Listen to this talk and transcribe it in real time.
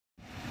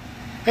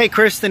Hey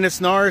Kristen,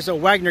 it's Nars at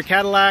Wagner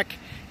Cadillac.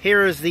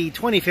 Here is the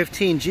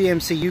 2015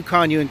 GMC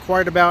Yukon you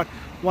inquired about.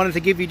 Wanted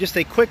to give you just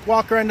a quick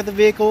walk around of the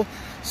vehicle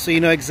so you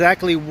know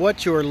exactly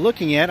what you're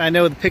looking at. I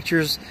know the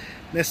pictures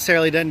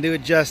necessarily doesn't do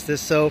it justice,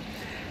 so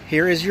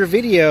here is your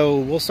video.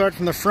 We'll start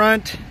from the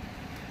front.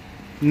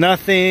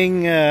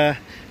 Nothing,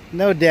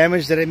 no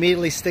damage that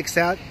immediately sticks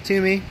out to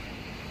me.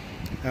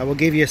 We'll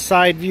give you a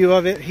side view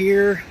of it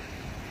here.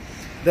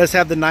 It does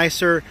have the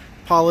nicer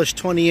polished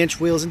 20-inch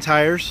wheels and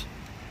tires.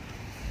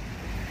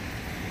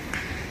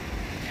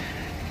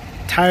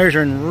 Tires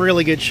are in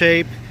really good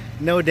shape.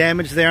 No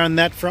damage there on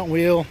that front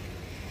wheel.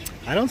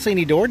 I don't see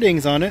any door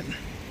dings on it.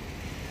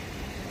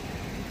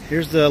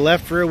 Here's the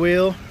left rear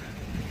wheel.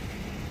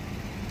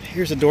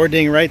 Here's a door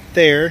ding right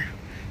there.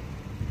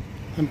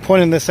 I'm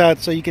pointing this out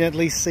so you can at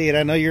least see it.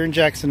 I know you're in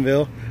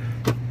Jacksonville.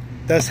 It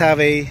does have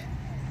a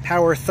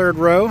power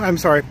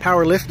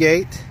power lift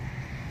gate.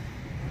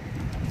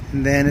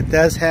 And then it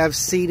does have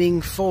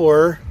seating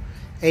for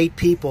 8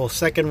 people.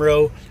 Second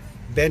row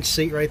bench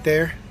seat right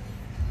there.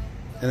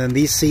 And then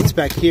these seats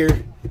back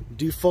here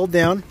do fold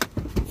down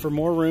for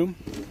more room.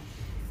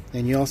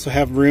 And you also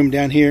have room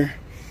down here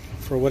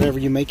for whatever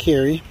you may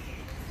carry.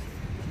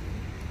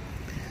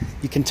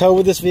 You can tow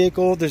with this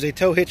vehicle. There's a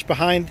tow hitch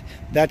behind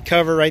that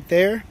cover right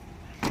there.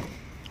 A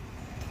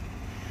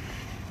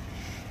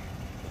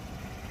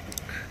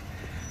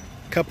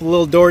couple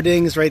little door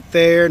dings right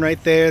there and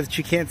right there that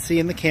you can't see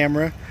in the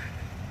camera.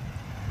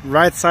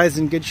 Right side's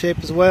in good shape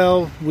as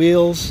well.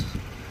 Wheels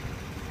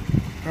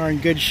are in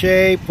good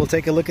shape. We'll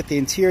take a look at the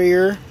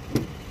interior.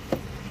 It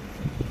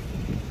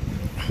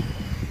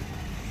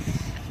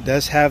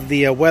does have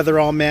the weather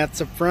all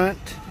mats up front.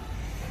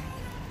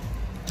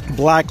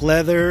 Black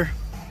leather.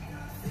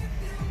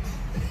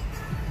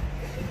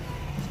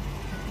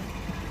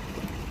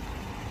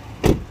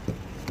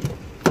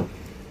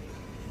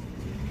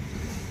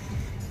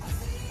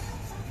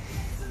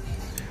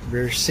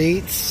 Rear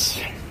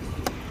seats.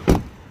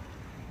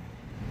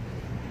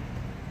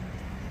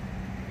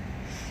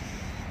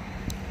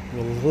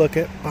 We'll look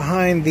at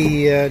behind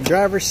the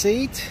driver's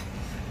seat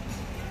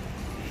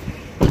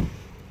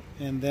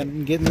and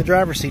then get in the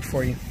driver's seat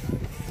for you.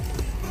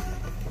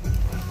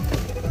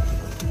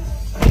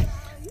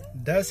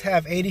 It does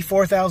have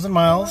 84,000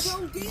 miles.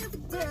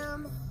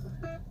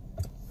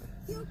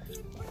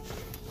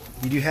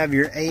 You do have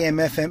your AM,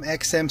 FM,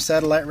 XM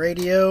satellite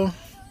radio.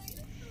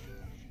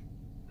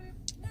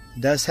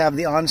 It does have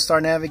the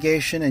OnStar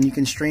navigation, and you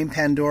can stream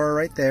Pandora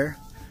right there.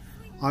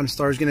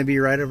 OnStar is going to be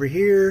right over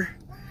here.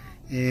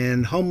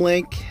 And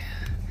HomeLink,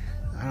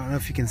 I don't know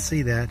if you can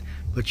see that,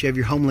 but you have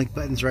your HomeLink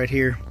buttons right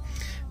here.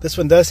 This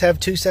one does have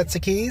 2 sets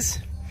of keys.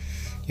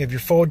 You have your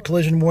forward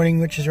collision warning,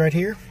 which is right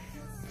here.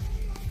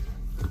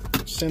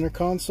 Center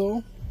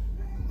console,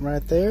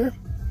 right there.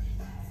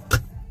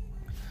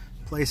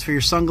 Place for your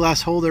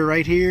sunglass holder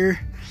right here.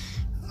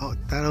 Oh,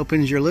 that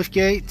opens your lift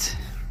gate.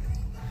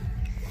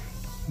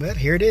 But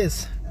here it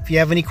is. If you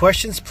have any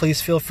questions,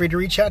 please feel free to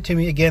reach out to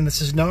me. Again,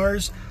 this is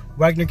Nars,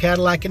 Wagner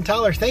Cadillac in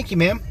Tyler. Thank you,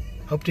 ma'am.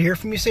 Hope to hear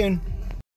from you soon.